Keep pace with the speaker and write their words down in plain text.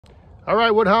All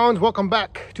right, Woodhounds, welcome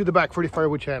back to the Back 40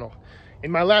 Firewood channel.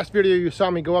 In my last video, you saw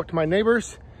me go up to my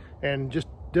neighbors and just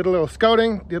did a little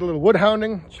scouting, did a little wood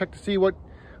hounding, checked to see what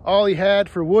all he had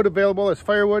for wood available as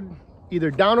firewood, either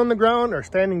down on the ground or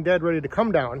standing dead, ready to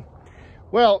come down.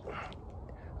 Well,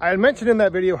 I had mentioned in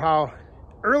that video how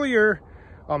earlier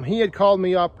he had called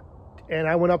me up and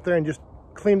I went up there and just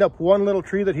cleaned up one little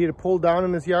tree that he had pulled down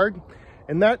in his yard.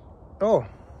 And that, oh,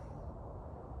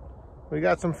 we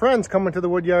got some friends coming to the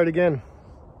wood yard again.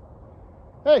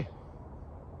 Hey.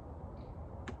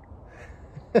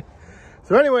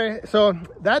 So anyway, so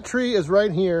that tree is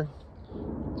right here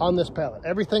on this pallet.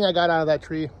 Everything I got out of that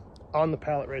tree on the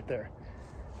pallet right there.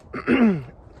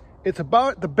 It's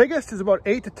about, the biggest is about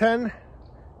 8 to 10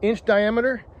 inch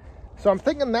diameter. So I'm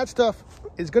thinking that stuff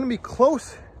is going to be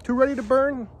close to ready to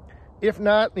burn. If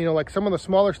not, you know, like some of the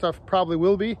smaller stuff probably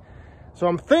will be. So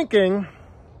I'm thinking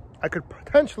I could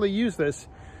potentially use this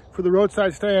for the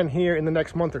roadside stand here in the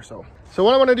next month or so. So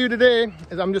what I want to do today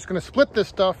is I'm just going to split this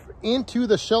stuff into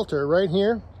the shelter right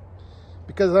here,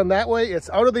 because then that way it's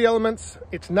out of the elements.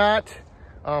 It's not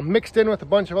mixed in with a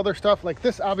bunch of other stuff. Like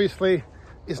this obviously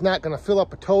is not going to fill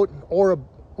up a tote or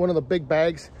one of the big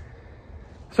bags.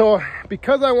 So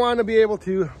because I want to be able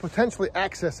to potentially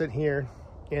access it here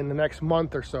in the next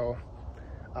month or so,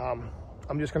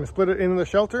 I'm just going to split it into the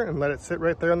shelter and let it sit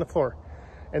right there on the floor.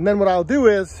 And then what I'll do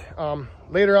is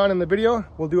later on in the video,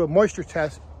 we'll do a moisture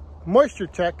check.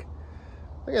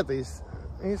 Look at these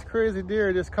crazy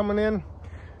deer just coming in.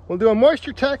 We'll do a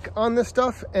moisture check on this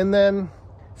stuff and then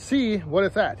see what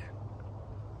it's at.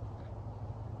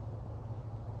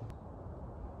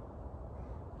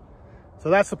 So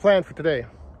that's the plan for today.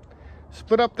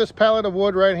 Split up this pallet of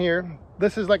wood right here.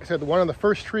 This is, like I said, one of the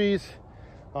first trees.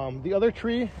 The other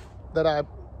tree that I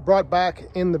brought back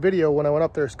in the video when I went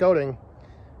up there scouting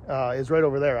is right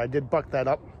over there. I did buck that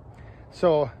up.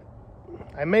 So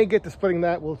I may get to splitting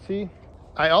that, we'll see.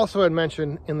 I also had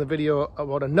mentioned in the video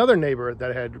about another neighbor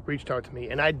that had reached out to me,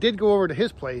 and I did go over to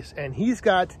his place, and he's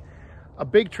got a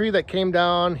big tree that came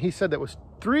down. He said that was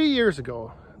 3 years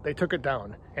ago they took it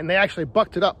down, and they actually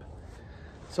bucked it up.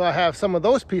 So I have some of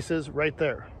those pieces right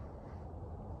there.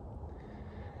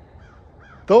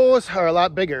 Those are a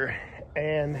lot bigger,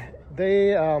 and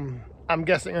they I'm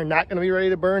guessing are not going to be ready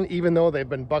to burn, even though they've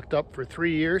been bucked up for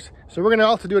 3 years. So we're going to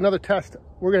also do another test.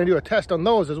 We're going to do a test on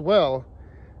those as well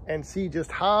and see just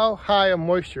how high a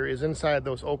moisture is inside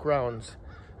those oak rounds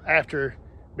after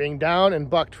being down and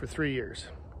bucked for 3 years.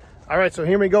 All right, so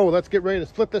here we go. Let's get ready to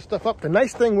split this stuff up. The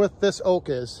nice thing with this oak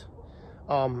is,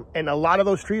 and a lot of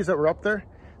those trees that were up there,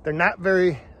 they're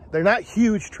not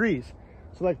huge trees.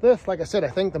 So like this, like I said, I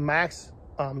think the max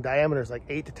diameter is like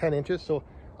 8 to 10 inches. So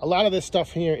a lot of this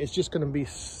stuff here is just going to be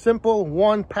simple,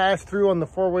 one pass through on the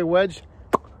 4-way wedge.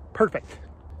 Perfect.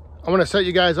 I'm going to set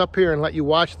you guys up here and let you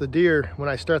watch the deer when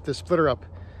I start this splitter up.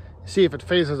 See if it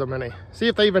phases them any. See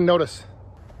if they even notice.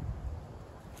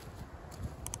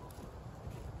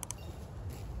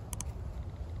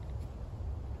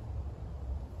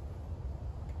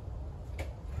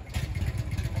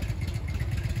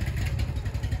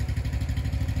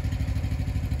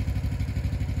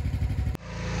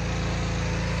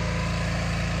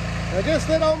 I guess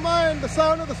they don't mind the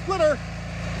sound of the splitter.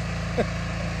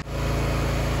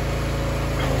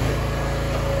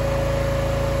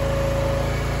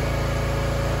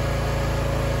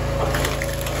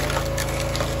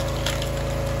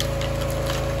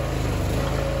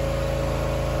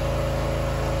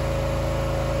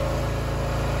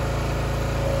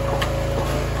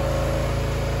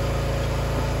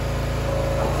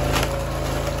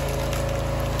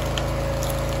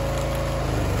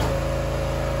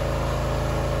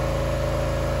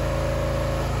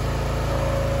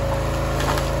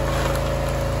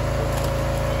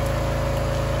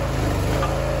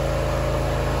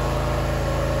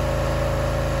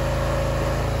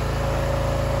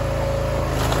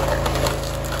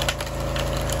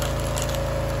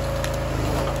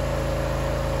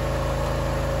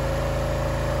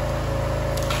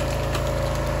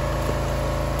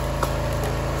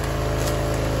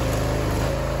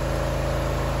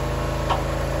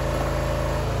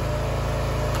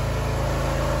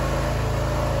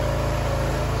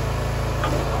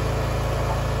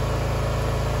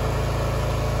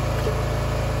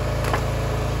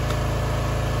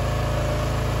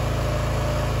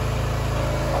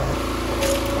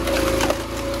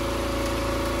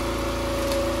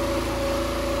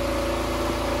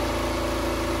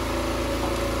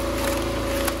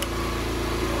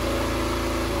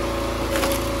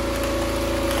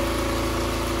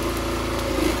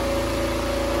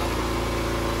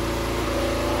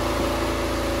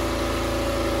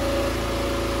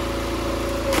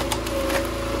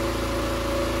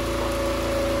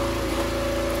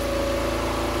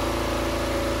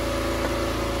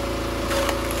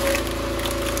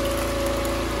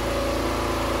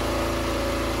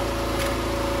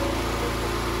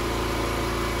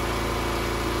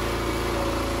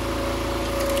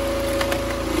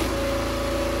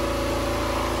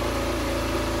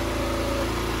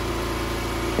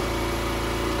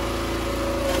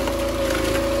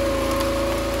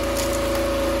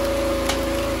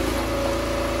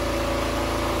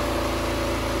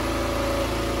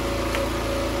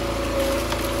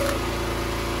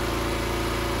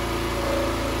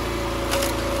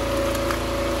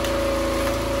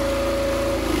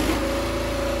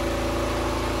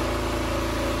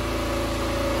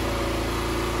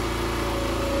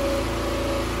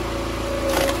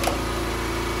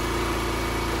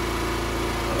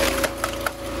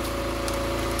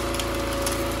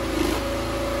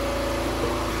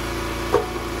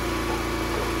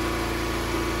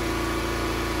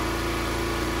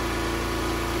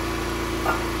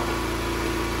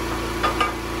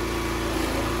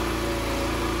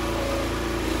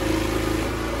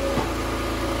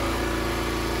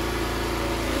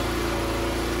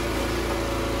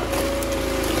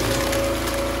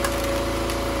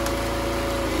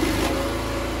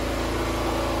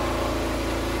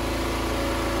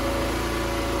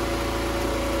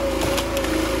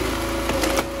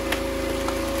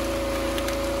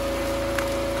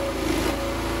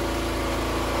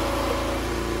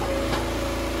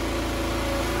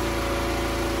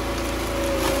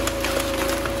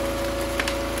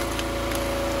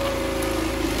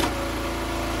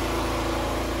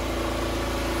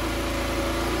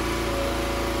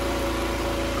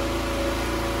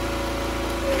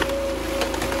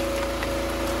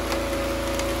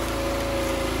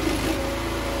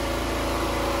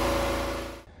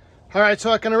 All right,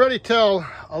 so I can already tell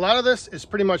a lot of this is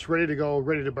pretty much ready to go,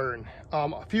 ready to burn.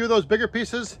 A few of those bigger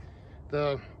pieces,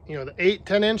 the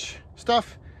 8-10 inch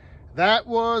stuff, that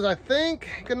was, I think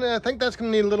that's gonna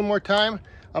need a little more time.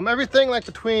 Everything like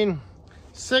between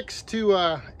 6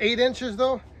 to 8 inches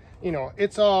though,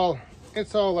 it's all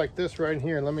like this right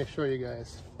here. Let me show you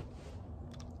guys.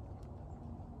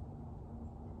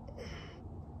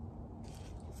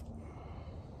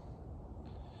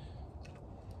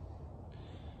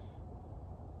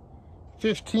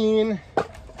 $15.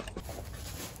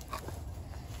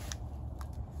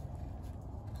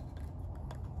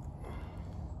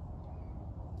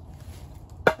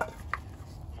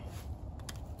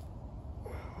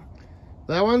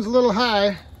 That one's a little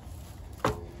high.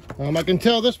 I can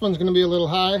tell this one's gonna be a little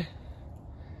high.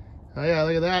 Oh yeah,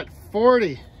 look at that,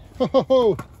 40.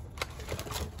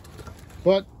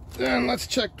 But then let's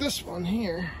check this one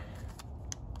here.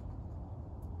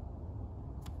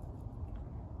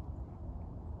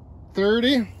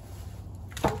 30.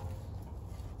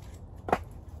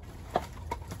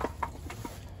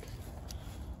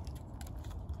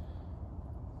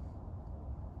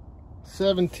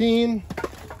 $17.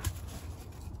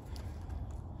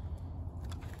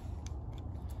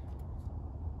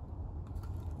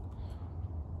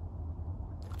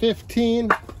 15.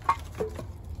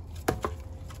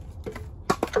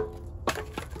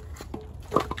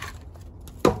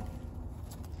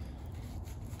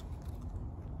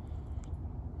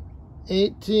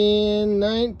 18,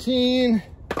 19.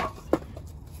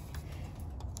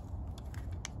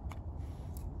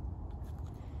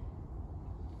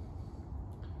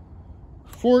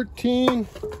 14.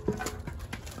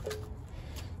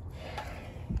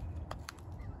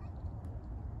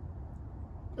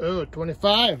 Oh,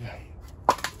 25.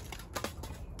 All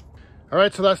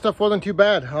right, so that stuff wasn't too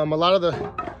bad. A lot of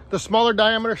the smaller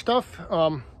diameter stuff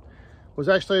was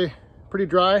actually pretty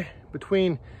dry,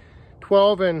 between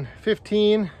 12 and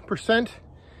 15%,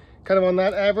 kind of on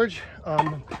that average.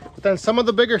 But then some of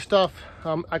the bigger stuff,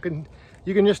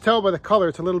 you can just tell by the color,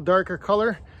 it's a little darker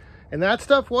color. And that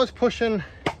stuff was pushing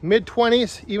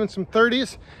mid-20s, even some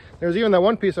 30s. There's even that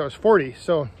one piece that was 40.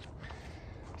 So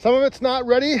some of it's not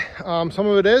ready, some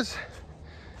of it is,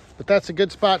 but that's a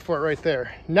good spot for it right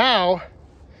there. Now,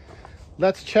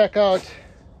 let's check out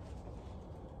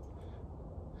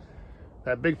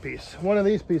that big piece. One of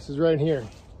these pieces right here.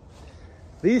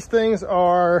 These things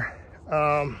are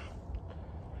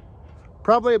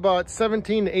probably about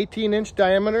 17 to 18 inch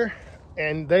diameter.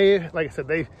 And they, like I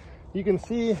said, you can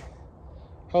see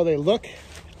how they look.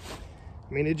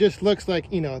 I mean, it just looks like,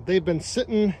 they've been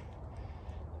sitting.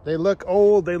 They look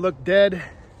old, they look dead.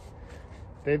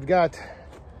 They've got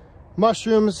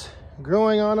mushrooms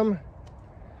growing on them.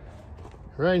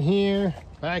 Right here,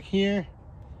 back here.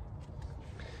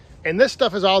 And this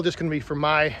stuff is all just gonna be for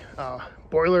my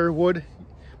boiler wood,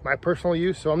 my personal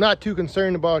use. So I'm not too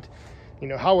concerned about,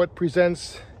 how it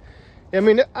presents. I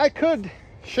mean, I could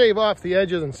shave off the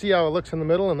edges and see how it looks in the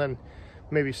middle and then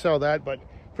maybe sell that. But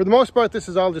for the most part, this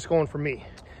is all just going for me.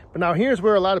 But now here's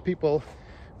where a lot of people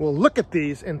will look at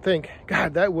these and think,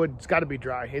 God, that wood's got to be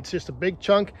dry. It's just a big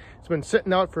chunk. It's been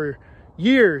sitting out for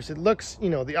years. It looks,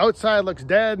 the outside looks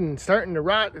dead and starting to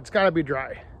rot. It's got to be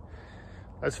dry.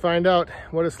 Let's find out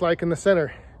what it's like in the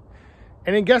center.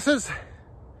 Any guesses?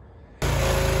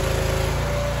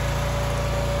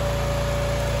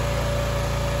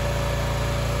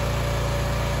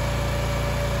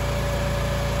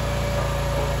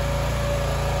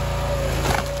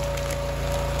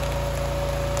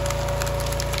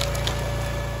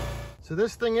 So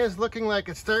this thing is looking like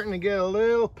it's starting to get a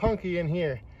little punky in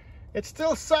here. It's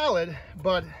still solid,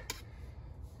 but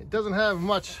it doesn't have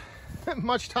much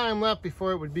time left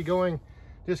before it would be going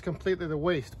just completely to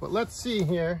waste. But let's see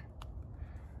here.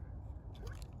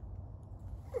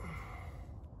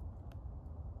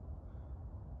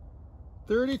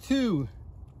 $32.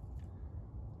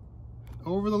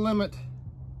 Over the limit.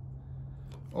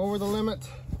 Over the limit.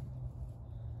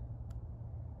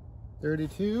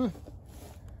 32.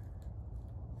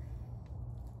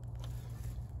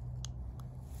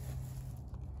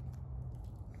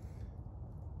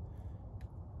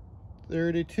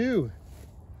 32.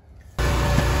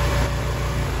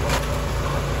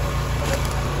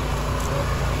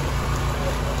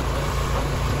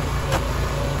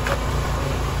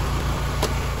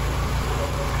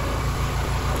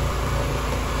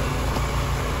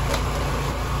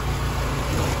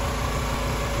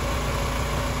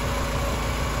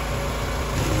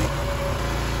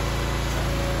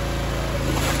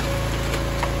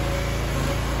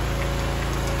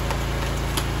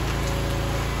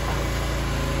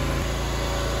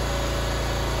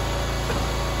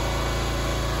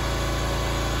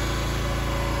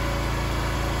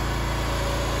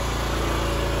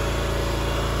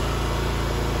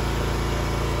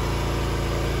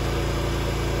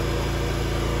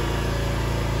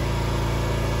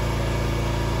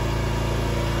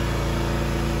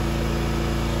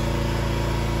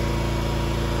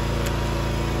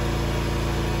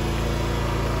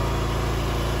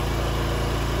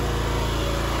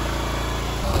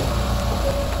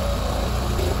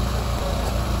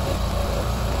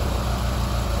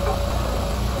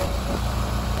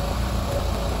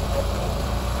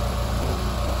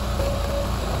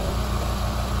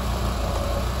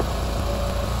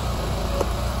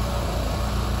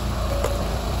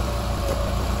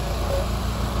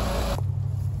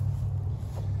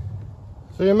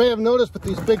 So you may have noticed with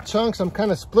these big chunks, I'm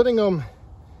kind of splitting them,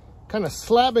 kind of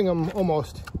slabbing them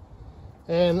almost.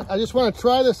 And I just want to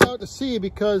try this out to see,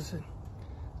 because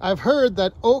I've heard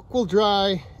that oak will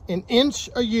dry an inch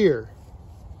a year.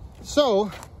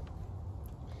 So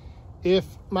if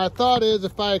my thought is,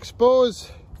 if I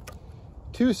expose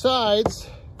two sides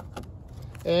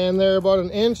and they're about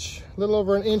an inch, a little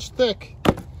over an inch thick,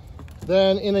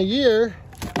 then in a year,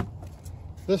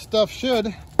 this stuff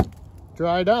should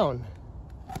dry down.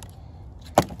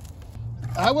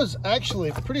 I was actually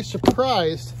pretty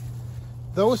surprised.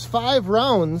 Those 5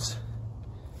 rounds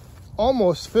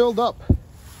almost filled up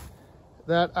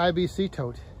that IBC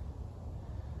tote.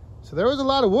 So there was a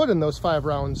lot of wood in those 5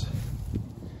 rounds.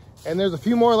 And there's a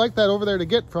few more like that over there to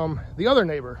get from the other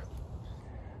neighbor.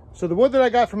 So the wood that I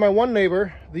got from my one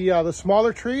neighbor, the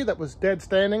smaller tree that was dead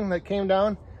standing that came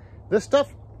down, this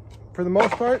stuff, for the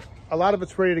most part, a lot of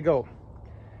it's ready to go.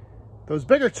 Those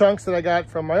bigger chunks that I got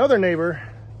from my other neighbor,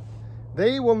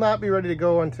 they will not be ready to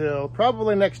go until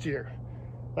probably next year.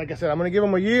 Like I said, I'm going to give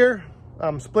them a year,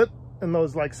 split in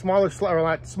those like smaller, or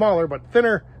not smaller, but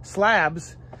thinner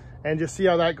slabs, and just see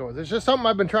how that goes. It's just something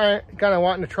I've been kind of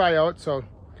wanting to try out. So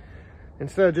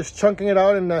instead of just chunking it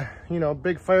out into, you know,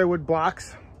 big firewood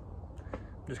blocks,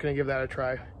 I'm just going to give that a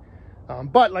try.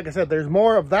 But like I said, there's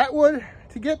more of that wood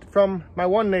to get from my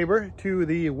one neighbor to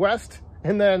the west,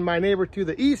 and then my neighbor to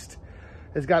the east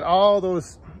has got all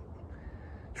those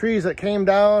trees that came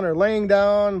down or laying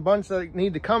down, a bunch that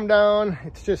need to come down.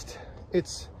 It's just,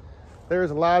 there's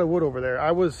a lot of wood over there.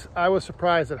 I was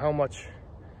surprised at how much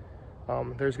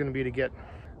there's going to be to get.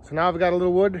 So now I've got a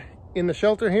little wood in the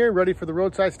shelter here, ready for the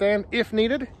roadside stand if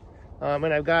needed.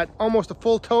 And I've got almost a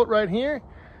full tote right here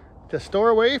to store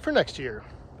away for next year.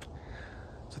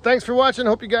 So thanks for watching.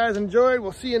 Hope you guys enjoyed.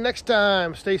 We'll see you next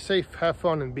time. Stay safe, have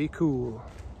fun, and be cool.